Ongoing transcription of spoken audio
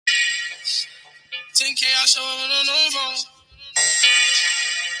10K, I show up on the phone.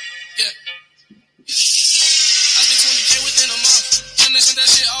 Yeah. I spent 20K within a month. And they spent that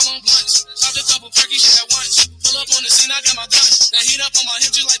shit all on blunts. Popped a couple perky shit at once. Pull up on the scene, I got my gun. That heat up on my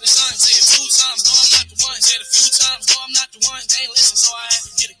hip just like the sun. Say it 2 times, no, I'm not the one. Said a few times, no, I'm not the one. They ain't listen, so I had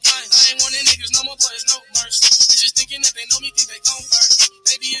to get a gun. I ain't one of niggas no more, boys, no mercy. Bitches thinking that they know me, think they gon' hurt.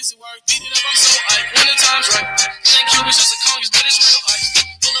 Baby, is it work? Beat it up, I'm so hype. When the time's right. It ain't Cuban, just a Congress, but it's real ice.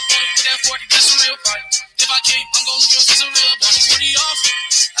 Pull up on you with that 40, that's a real fight. If I can't, I'm gon' look you up as a real boy. 40 off.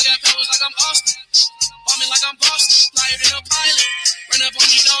 I got powers like I'm Austin. Bombing like I'm Boston. Flyer than a pilot. Run up on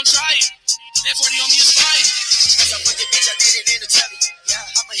me, don't try it. That 40 on me is flying. As I put the bitch, I did it in the telly. Yeah,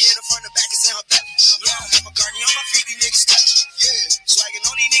 I'ma hit her from the back and send her belly. Yeah, I'm a McCartney on my feet, these niggas study. Yeah, swagging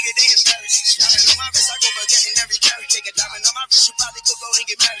on these niggas, they embarrassed. Diamond on my wrist, I go forgetting every carry. Take a diamond on my wrist, you probably could go and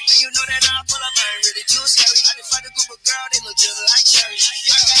get married. And you know that I pull up, I ain't really too scary. I done fight a group of girls, they look just like cherries.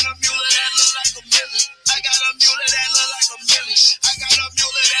 Yeah, I got a mule that look like a million. I got a mule that look like a million. I got a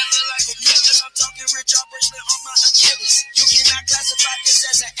mule that look like a million. I'm talking rich operation on my Achilles. You cannot classify this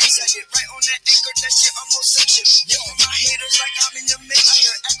as an ace. I get right on that anchor, that shit almost section. Yeah, for my haters like I'm in the mix. I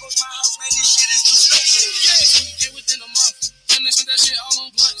hear echoes my house, man, this shit is too special. Yeah, get within a month. And they spent that shit all on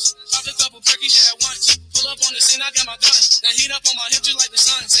blunts. Popped a couple perky shit at once. Pull up on the scene, I got my gun. That heat up on my hip just like the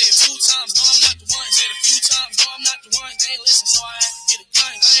sun. Say it 2 times, no, I'm not the one. Say it a few times, no, I'm not the one. They ain't listen, so I had to get a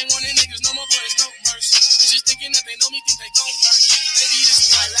gun. I ain't one of niggas no more, boys, no mercy. Bitches thinking that they know me, think they gon' hurt. Baby, this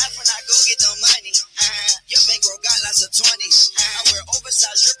is I laugh when I go get the money. Your bankroll got lots of 20s. I wear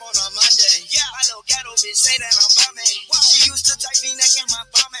oversized drip on a Monday. Yeah, my little ghetto bitch say that I'm bumming. She used to type me neck in my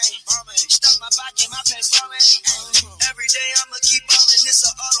bumming. Stuck my back in my pants bumming. Every day I'ma keep bumming. This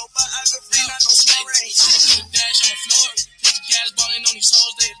a autobiography, not no small range. I'm gonna do the dash on the floor. Put the gas ballin' on these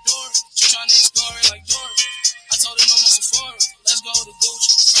hoes, they adore it. She tryna explore it like Dora. I told her no more Sephora. Let's go to Gucci.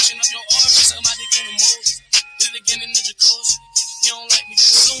 Freshen up your aura. Suck my dick in the mood. Did it again in the jacuzzi. You don't like me,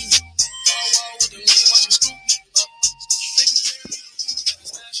 just assume me. Car wall with the lean, watch me scoop me up. They compare me.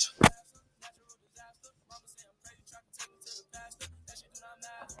 Smash up. Natural disaster. Mama say I'm crazy, try to take me to the pastor. That shit do not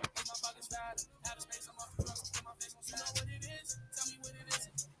matter. In my pocket's fatter. Out of space, I'm off the drugs. Put my face on. You know what it is? Tell me what it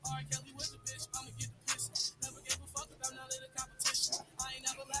is. R. Kelly with the bitch. I'ma get the piss. Never gave a fuck about none of the competition. I ain't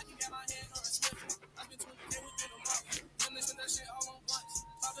never lacking, got my hand or a slip. I've been 20K within a month. Them they spent that shit all on blunts.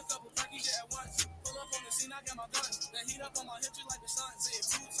 Popped a couple perky shit at once. Pull up on the scene, I got my gun. That heat up on my hip just like the sun. Say it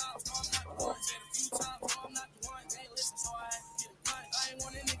 2 times, no, I'm not the one. Say it a few times, no, I'm not the one. They ain't listen, so I had to get a gun. I ain't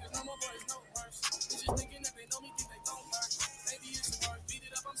one of niggas, no more boys, no worse. Bitches thinking that they know me, think they gon' hurt. Baby, it's a word, beat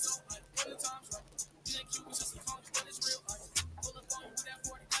it up, I'm so hype. When the time's right, it ain't cute, it's just a Congress, but it's real ice. Pull up on you with that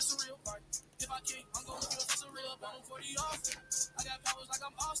 40, that's a real fight. If I can't, I'm gon' look you up as a real bone. 40 off. I got powers like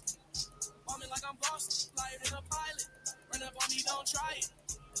I'm Austin. Bombing like I'm Boston. Flyer than a pilot. Run up on me, don't try it.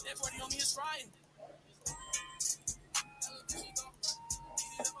 That 40 on me is frying.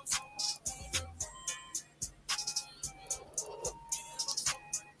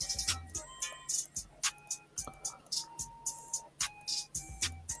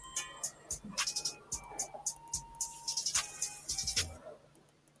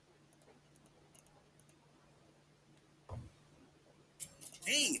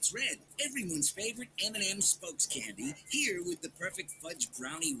 Hey, it's Red, everyone's favorite M&M spokes candy, here with the perfect fudge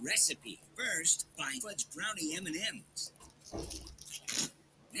brownie recipe. First, buy fudge brownie M&Ms.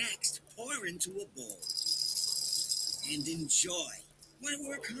 Next, pour into a bowl. And enjoy. Why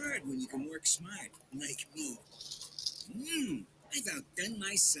work hard when you can work smart, like me? I've outdone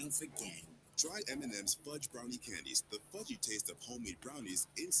myself again. Try M&M's fudge brownie candies, the fudgy taste of homemade brownies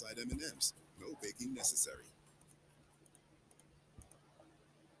inside M&M's. No baking necessary.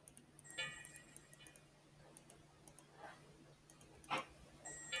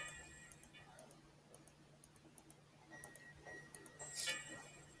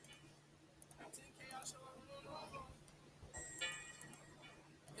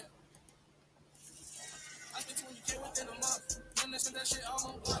 I spent 20K within a month. Them they spent that shit all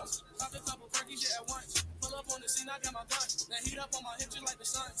on blunts. Popped a couple perky shit at once. Pull up on the scene, I got my gun. That heat up on my hip just like the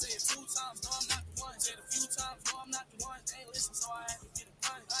sun. Say it 2 times, no, I'm not the one. Say it a few times, no, I'm not the one. They ain't listen, so I had to get a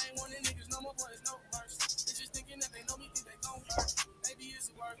gun. I ain't one of niggas no more, boys, no mercy. Bitches thinking that they know me, think they gon' hurt. Baby,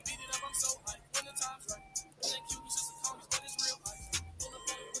 it's a word, beat it up, I'm so hype. When the time's right, it ain't cute, it's just a Congress, but it's real ice. Pull up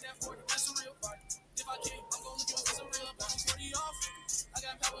on you with that 40, that's a real fight. If I can't, I'm gon' look you up as a real bone. 40 off. I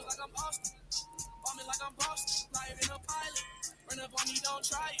got powers like I'm Austin. Bombing like I'm Boston. Flyer than a pilot. Run up on me, don't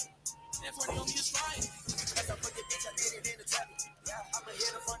try it. That 40 on me is flying. As I put the bitch, I did it in the telly. Yeah, I'ma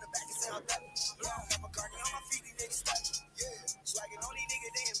hit her from the back and send her belly. Yeah, I got McCartney on my feet, these niggas study. Yeah, Swaggin' on these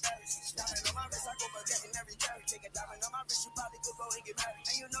niggas, they embarrassed. Diamond on my wrist, I go forgetting every carry. Take a diamond on my wrist, you probably could go and get married.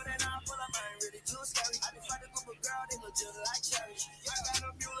 And you know that I pull up, I ain't really too scary. I just find a group of girls, they look just like cherries. I got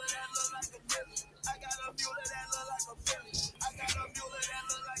a mule that look like a billy. I got a mule that look like a billy. I got a mule that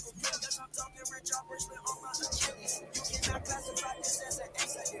look like a billy. Yes, I'm talking rich operation on my Achilles. You cannot classify this as an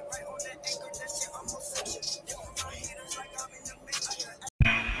X. I get right on that anchor, that shit I'm on section. You on my haters like I'm in the mix.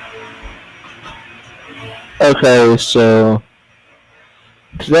 Okay, so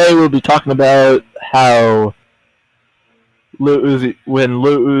today we'll be talking about how when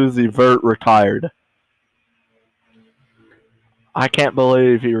Lil Uzi Vert retired. I can't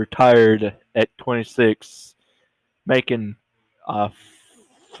believe he retired at 26, making a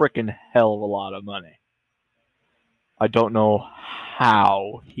freaking hell of a lot of money. I don't know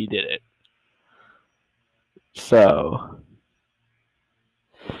how he did it. So,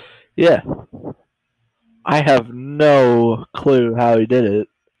 yeah. I have no clue how he did it,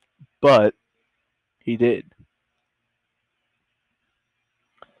 but he did.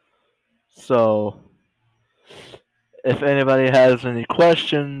 So, if anybody has any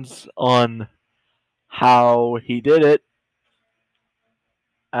questions on how he did it,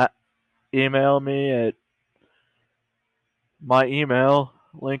 email me at my email,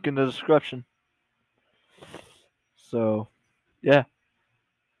 link in the description. So, yeah.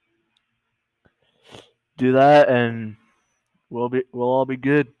 Do that and we'll all be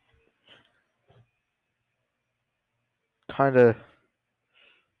good. Kinda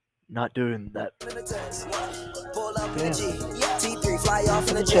not doing that. Pull up in the G. T3 fly off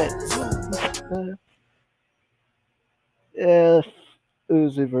in the jet. Yeah,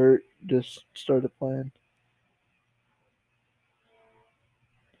 Uzi Vert just started playing.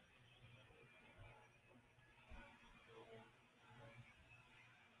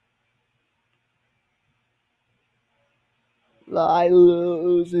 Like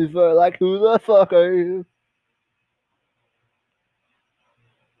Uzi Vert, like who the fuck are you?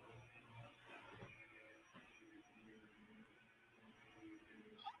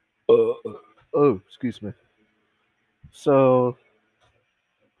 Oh, excuse me. So,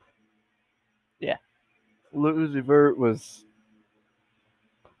 yeah, Lil Uzi Vert was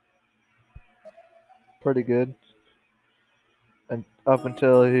pretty good, and up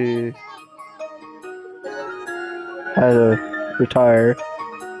until he had to retire.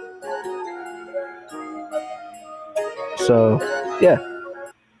 So, yeah,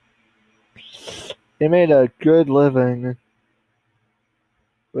 he made a good living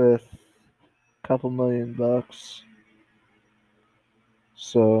with a couple $1,000,000.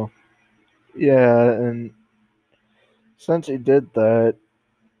 So, yeah, and since he did that,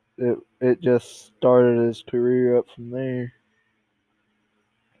 it just started his career up from there.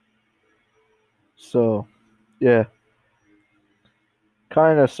 So, yeah,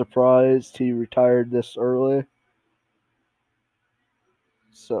 kind of surprised he retired this early.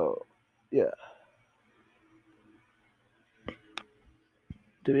 So, yeah.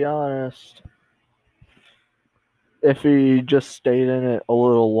 To be honest, if he just stayed in it a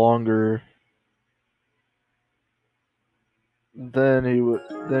little longer, then he would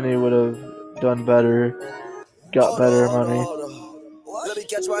have done better, got better money. Let me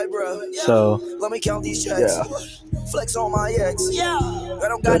catch my breath. So, let me count these checks. yeah. Flex on my ex. Yeah. I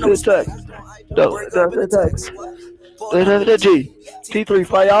don't got That's no the text. That's the text. That's the G. T3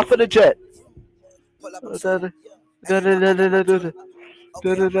 fly off in a jet.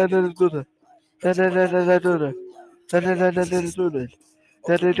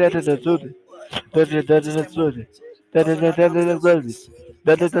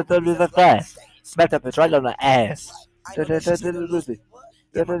 Smacked up his right on the ass. Niggas act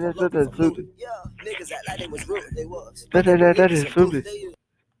like they was rude. They was.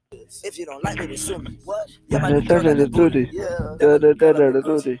 If you don't like me, then sue me. What? Yeah, my new girl, that booty. Yeah.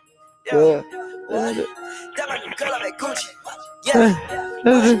 Yeah. What? That my new girl, I'm Gucci. Yeah.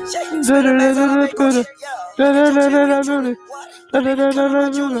 What? Spin the bands on my Gucci.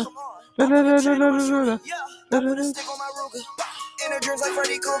 I put a stick on my Ruger. In her dreams like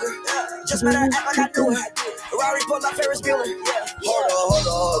Freddy Cougar. Just met her, act like I knew her. Rari pulled out Ferris Bueller. Hold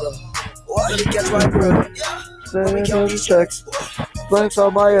on. What? Let me catch my breath. Let me count these checks. Flex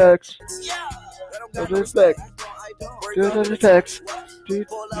on my ex. No respect. Do the text.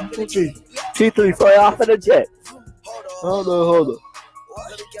 T3 fly off in a jet. Hold on.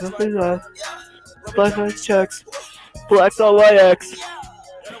 Nothing left. Flex on his checks. Flex on my ex.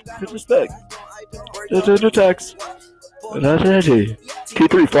 Disrespect. Do the text.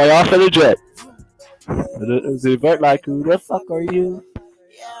 T3 fly off in a jet. Uzi Vert like who the fuck are you?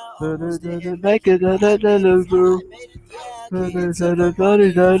 Make it You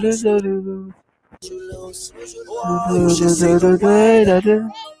should see the way that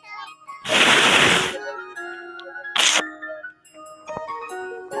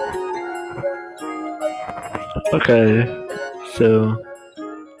Okay, so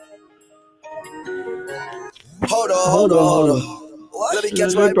Hold on. What? Let me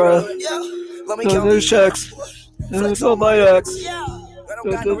catch my breath. Yeah. Let me count these checks. Flex on my ex. I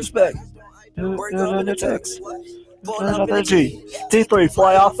don't got no respect. Break up in the text. Pull up in the G. T3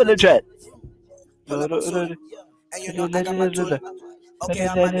 fly off in a jet. Pull up on Sula. And you know I got my Tula. Okay,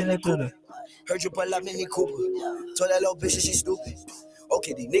 I'm out in the Cooper. Heard you pull up in the Cooper. Told that little bitch that she stupid.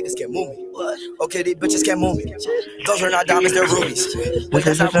 Okay, these niggas can't move me. Okay, these bitches can't move me. Those are not diamonds, they're rubies. Wait,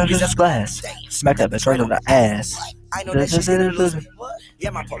 that's not rubies, that's glass. Smack that bitch right on the ass. I know that she's gonna lose me.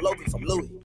 Yeah, my polo be from Louis.